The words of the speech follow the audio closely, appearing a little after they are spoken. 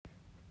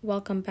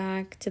Welcome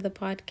back to the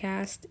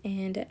podcast,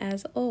 and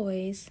as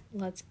always,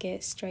 let's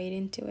get straight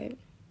into it.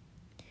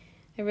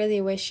 I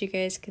really wish you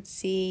guys could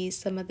see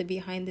some of the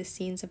behind the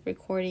scenes of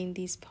recording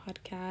these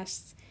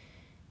podcasts,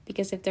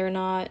 because if they're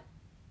not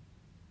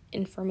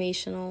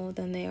informational,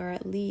 then they are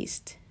at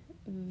least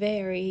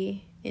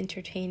very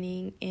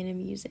entertaining and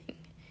amusing.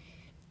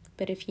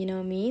 But if you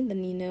know me,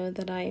 then you know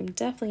that I am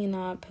definitely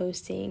not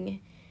posting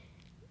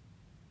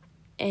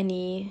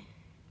any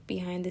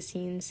behind the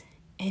scenes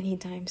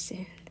anytime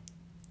soon.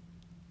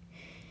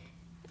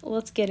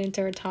 Let's get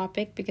into our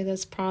topic, because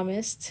as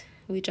promised,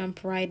 we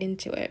jump right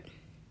into it.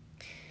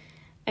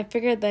 I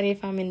figured that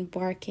if I'm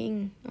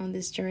embarking on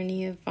this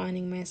journey of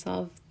finding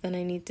myself, then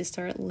I need to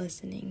start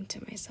listening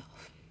to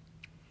myself.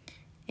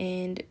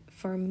 And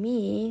for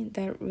me,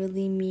 that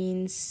really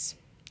means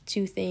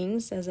two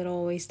things, as it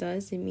always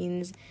does. It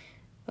means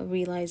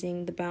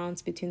realizing the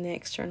balance between the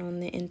external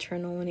and the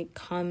internal when it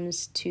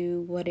comes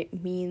to what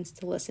it means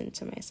to listen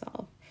to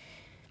myself.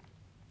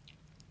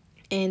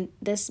 And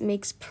this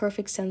makes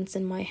perfect sense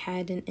in my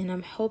head, and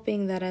I'm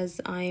hoping that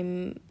as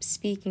I'm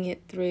speaking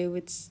it through,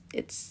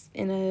 it's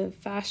in a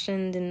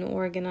fashioned and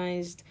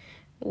organized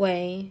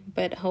way,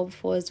 but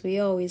hopeful as we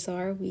always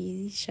are,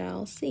 we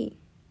shall see.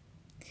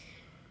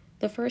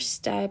 The first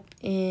step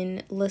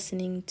in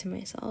listening to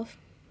myself,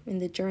 in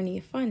the journey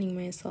of finding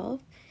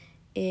myself,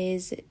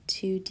 is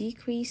to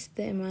decrease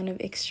the amount of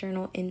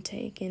external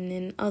intake, and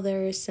in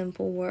other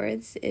simple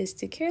words, is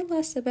to care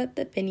less about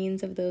the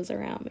opinions of those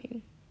around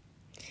me.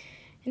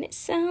 And it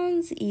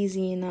sounds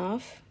easy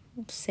enough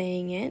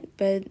saying it,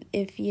 but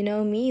if you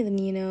know me, then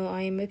you know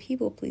I am a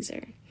people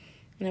pleaser.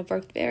 And I've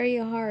worked very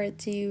hard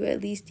to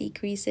at least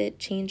decrease it,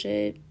 change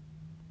it,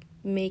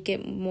 make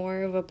it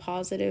more of a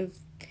positive,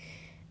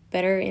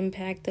 better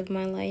impact of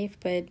my life,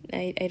 but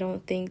I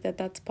don't think that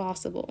that's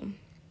possible.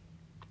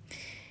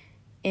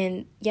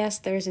 And yes,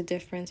 there's a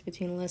difference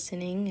between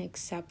listening,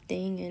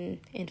 accepting,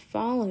 and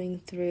following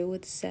through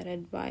with said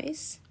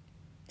advice.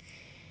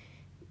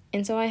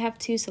 And so I have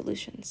two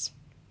solutions.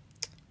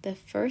 The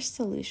first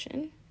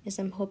solution is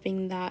I'm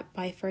hoping that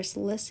by first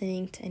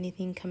listening to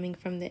anything coming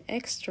from the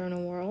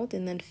external world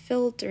and then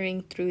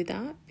filtering through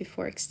that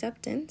before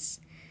acceptance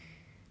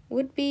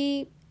would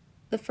be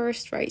the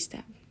first right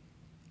step.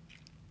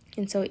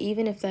 And so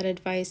even if that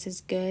advice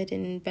is good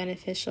and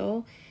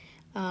beneficial,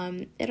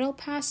 it'll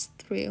pass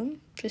through,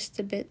 just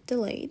a bit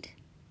delayed.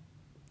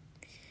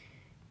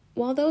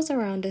 While those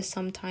around us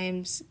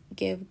sometimes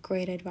give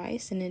great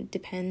advice, and it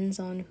depends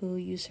on who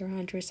you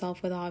surround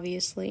yourself with,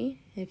 obviously.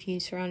 If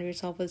you surround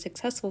yourself with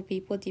successful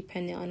people,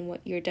 depending on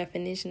what your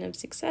definition of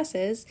success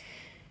is,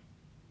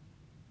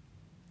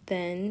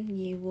 then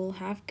you will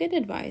have good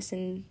advice,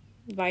 and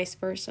vice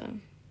versa.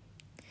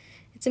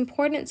 It's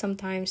important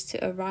sometimes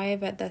to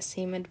arrive at that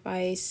same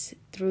advice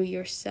through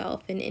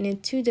yourself, and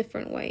in two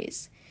different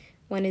ways.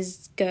 One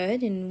is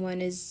good, and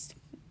one is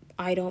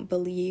I don't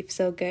believe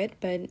so good,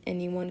 but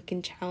anyone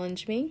can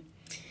challenge me.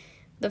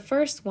 The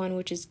first one,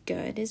 which is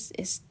good,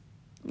 is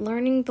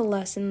learning the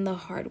lesson the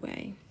hard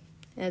way,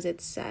 as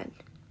it's said.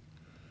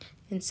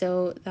 And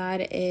so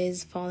that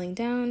is falling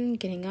down,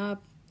 getting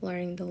up,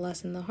 learning the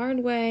lesson the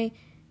hard way,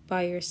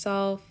 by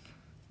yourself,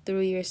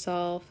 through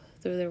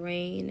the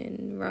rain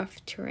and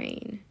rough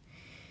terrain.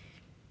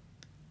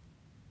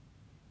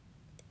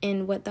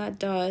 And what that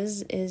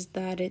does is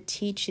that it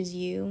teaches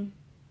you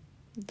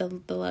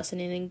the lesson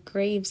and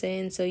engraves it,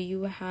 and so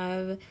you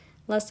have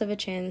less of a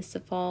chance to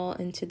fall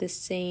into the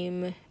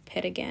same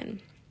pit again.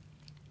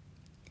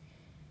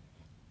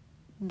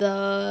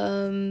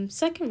 The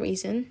second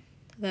reason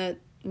that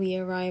we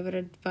arrive at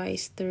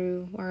advice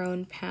through our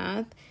own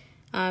path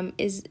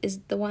is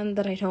the one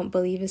that I don't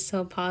believe is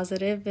so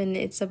positive, and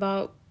it's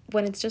about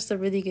when it's just a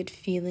really good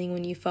feeling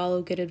when you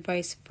follow good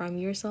advice from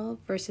yourself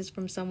versus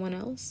from someone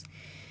else.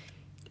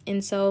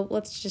 And so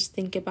let's just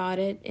think about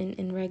it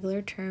in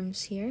regular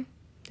terms here.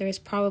 There is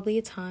probably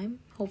a time,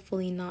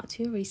 hopefully not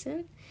too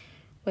recent,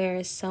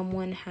 where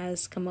someone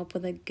has come up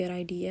with a good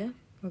idea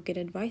or good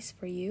advice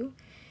for you,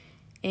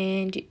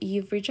 and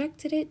you've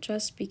rejected it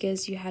just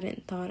because you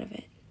hadn't thought of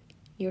it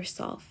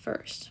yourself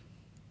first.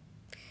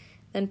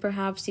 Then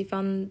perhaps you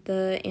found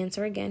the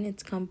answer again,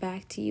 it's come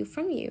back to you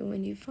from you,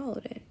 and you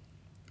followed it.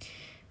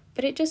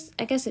 But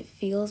I guess it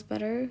feels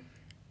better,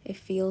 it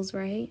feels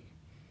right.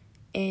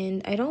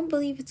 And I don't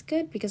believe it's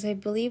good, because I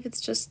believe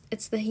it's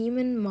the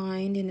human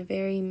mind in a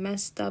very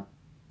messed up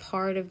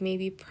part of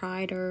maybe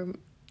pride or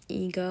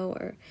ego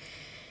or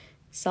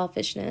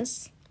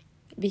selfishness.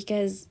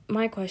 Because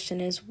my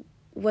question is,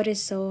 what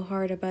is so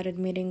hard about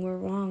admitting we're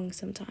wrong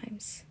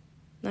sometimes?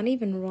 Not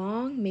even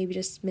wrong, maybe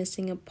just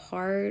missing a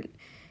part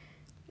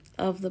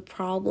of the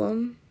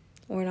problem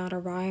or not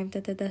arrived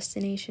at the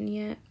destination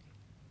yet.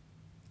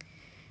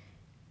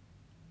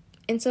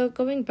 And so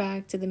going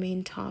back to the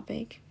main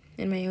topic,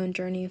 in my own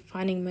journey of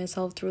finding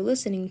myself through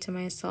listening to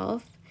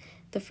myself,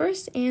 the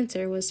first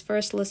answer was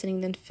first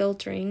listening, then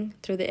filtering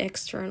through the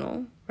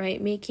external,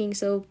 right?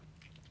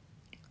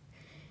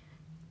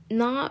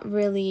 Not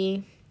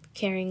really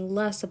caring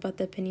less about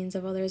the opinions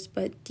of others,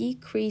 but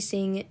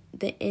decreasing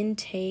the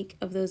intake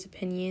of those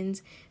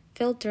opinions,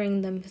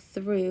 filtering them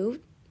through,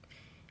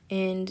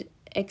 and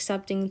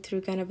accepting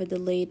through kind of a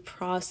delayed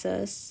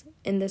process.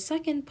 And the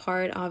second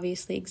part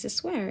obviously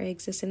exists where? It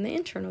exists in the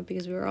internal,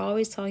 because we were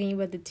always talking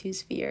about the two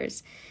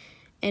spheres.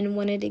 And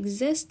when it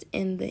exists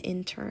in the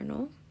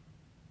internal,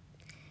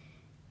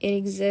 it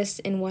exists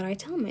in what I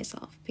tell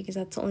myself, because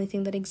that's the only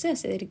thing that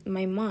exists,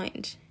 my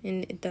mind.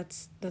 And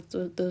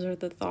those are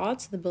the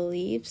thoughts, the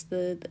beliefs,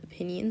 the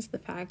opinions, the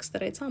facts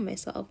that I tell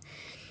myself.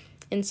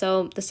 And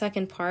so the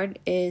second part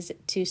is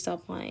to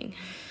stop lying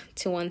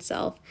to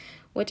oneself,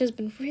 which has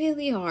been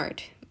really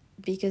hard,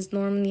 because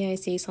normally I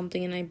say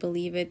something and I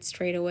believe it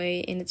straight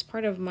away, and it's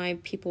part of my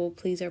people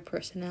pleaser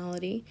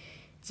personality.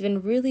 It's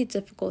been really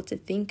difficult to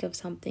think of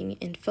something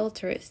and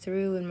filter it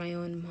through in my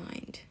own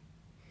mind.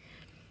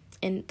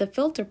 And the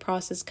filter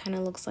process kind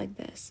of looks like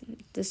this.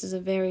 This is a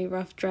very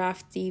rough,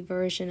 drafty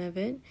version of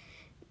it.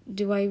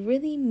 Do I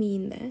really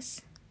mean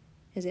this?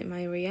 Is it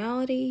my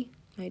reality,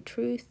 my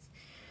truth?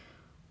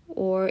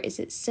 Or is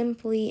it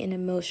simply an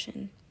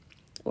emotion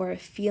or a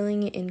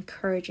feeling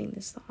encouraging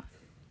this thought?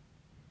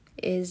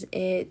 Is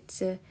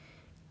it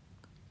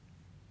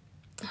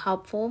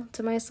helpful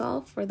to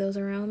myself or those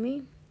around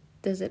me?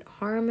 Does it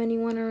harm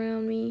anyone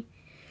around me?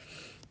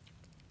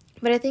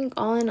 But I think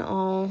all in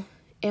all,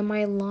 am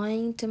I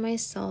lying to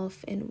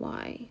myself, and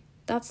why?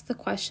 That's the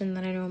question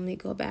that I normally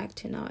go back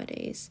to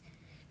nowadays.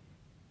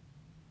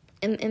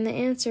 And the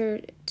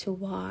answer to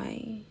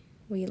why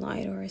we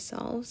lie to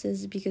ourselves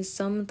is because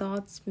some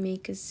thoughts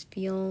make us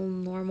feel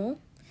normal,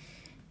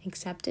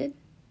 accepted,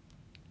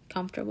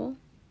 comfortable,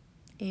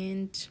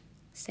 and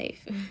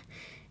safe.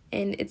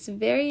 And it's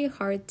very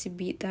hard to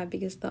beat that,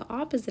 because the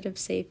opposite of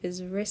safe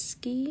is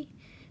risky,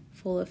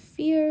 full of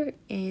fear,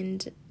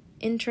 and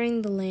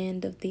entering the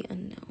land of the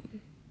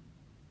unknown.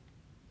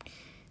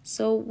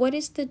 So what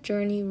is the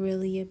journey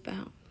really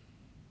about?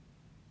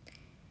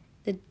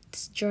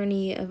 This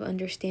journey of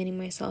understanding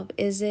myself,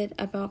 is it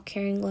about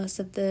caring less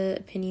of the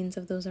opinions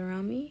of those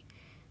around me?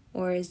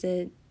 Or is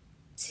it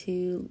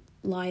to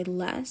lie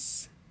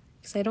less?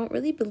 Because I don't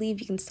really believe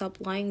you can stop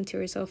lying to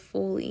yourself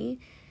fully.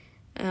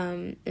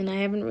 And I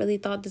haven't really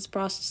thought this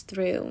process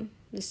through.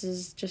 This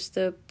is just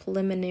a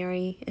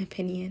preliminary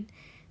opinion.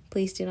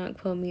 Please do not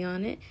quote me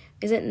on it.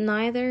 Is it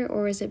neither,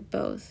 or is it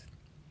both?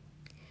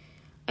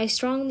 I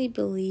strongly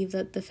believe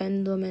that the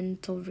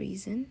fundamental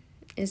reason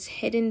is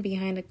hidden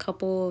behind a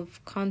couple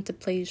of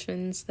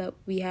contemplations that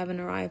we haven't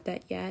arrived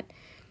at yet,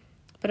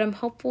 but I'm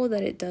hopeful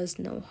that it does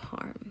no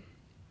harm.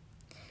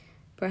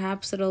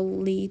 Perhaps it'll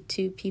lead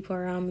to people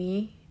around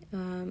me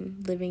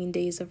living in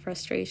days of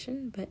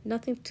frustration, but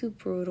nothing too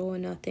brutal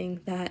and nothing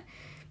that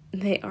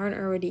they aren't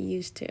already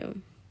used to.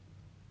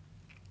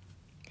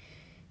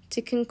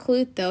 To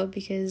conclude, though,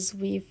 because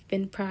we've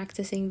been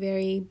practicing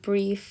very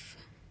brief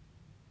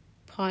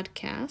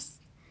podcasts,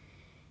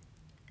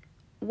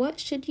 what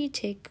should you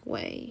take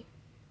away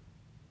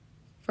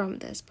from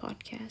this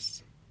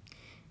podcast?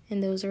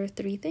 And those are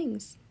 3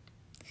 things.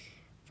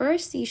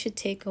 First, you should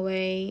take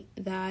away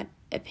that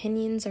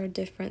opinions are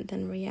different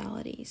than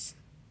realities.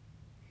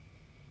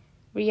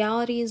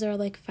 Realities are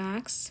like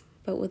facts,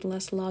 but with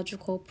less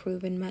logical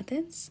proven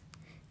methods.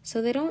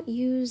 So they don't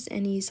use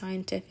any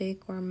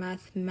scientific or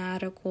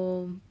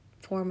mathematical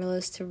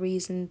formulas to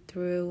reason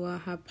through a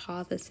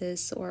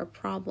hypothesis or a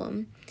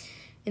problem.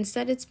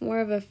 Instead, it's more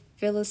of a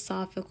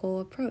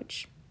philosophical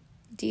approach,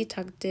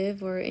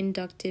 deductive or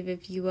inductive,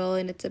 if you will,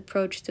 in its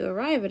approach to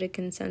arrive at a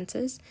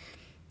consensus.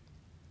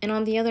 And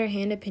on the other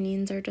hand,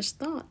 opinions are just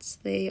thoughts.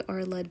 They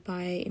are led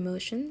by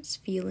emotions,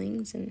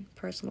 feelings, and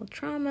personal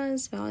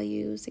traumas,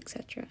 values,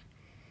 etc.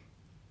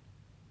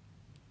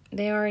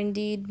 They are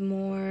indeed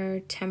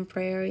more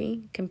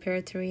temporary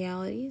compared to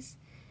realities,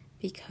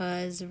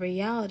 because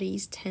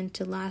realities tend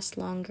to last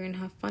longer and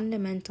have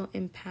fundamental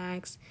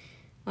impacts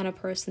on a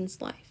person's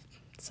life,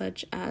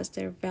 such as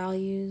their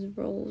values,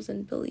 roles,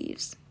 and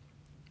beliefs.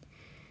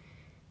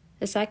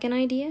 The second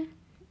idea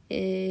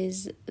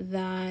is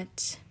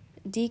that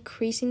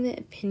decreasing the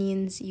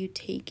opinions you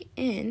take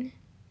in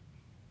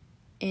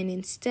and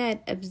instead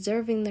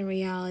observing the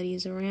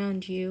realities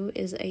around you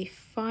is a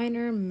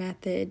finer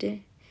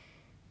method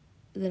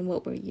than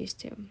what we're used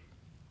to.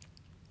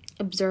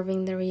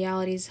 Observing the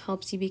realities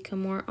helps you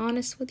become more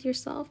honest with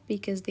yourself,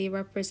 because they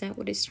represent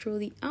what is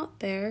truly out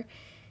there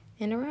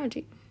and around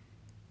you.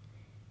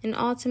 And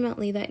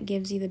ultimately, that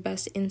gives you the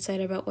best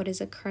insight about what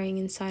is occurring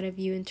inside of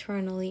you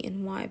internally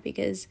and why,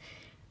 because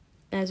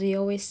as we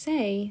always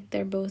say,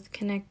 they're both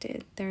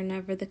connected. They're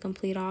never the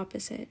complete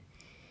opposite.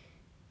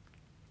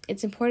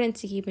 It's important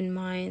to keep in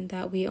mind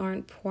that we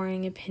aren't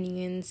pouring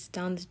opinions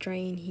down the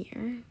drain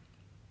here,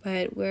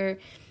 but we're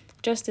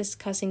just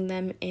discussing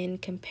them in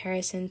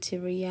comparison to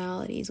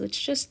realities,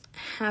 which just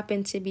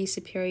happen to be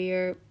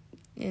superior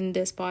in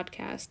this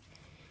podcast.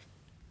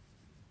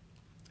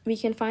 We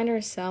can find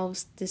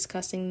ourselves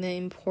discussing the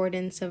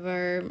importance of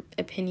our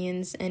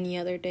opinions any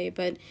other day,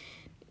 but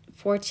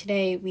for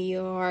today, we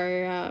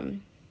are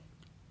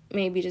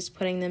maybe just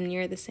putting them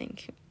near the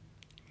sink.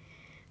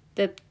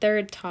 The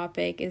third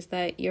topic is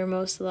that you're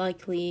most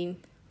likely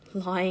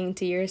lying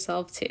to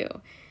yourself too.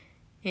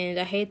 And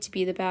I hate to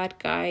be the bad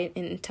guy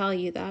and tell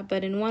you that,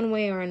 but in one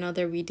way or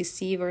another, we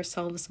deceive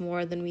ourselves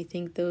more than we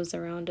think those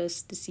around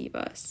us deceive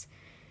us.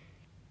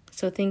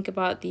 So think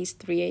about these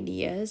 3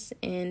 ideas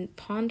and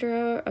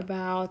ponder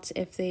about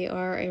if they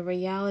are a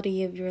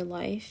reality of your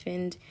life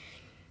and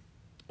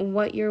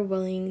what you're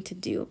willing to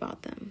do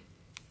about them.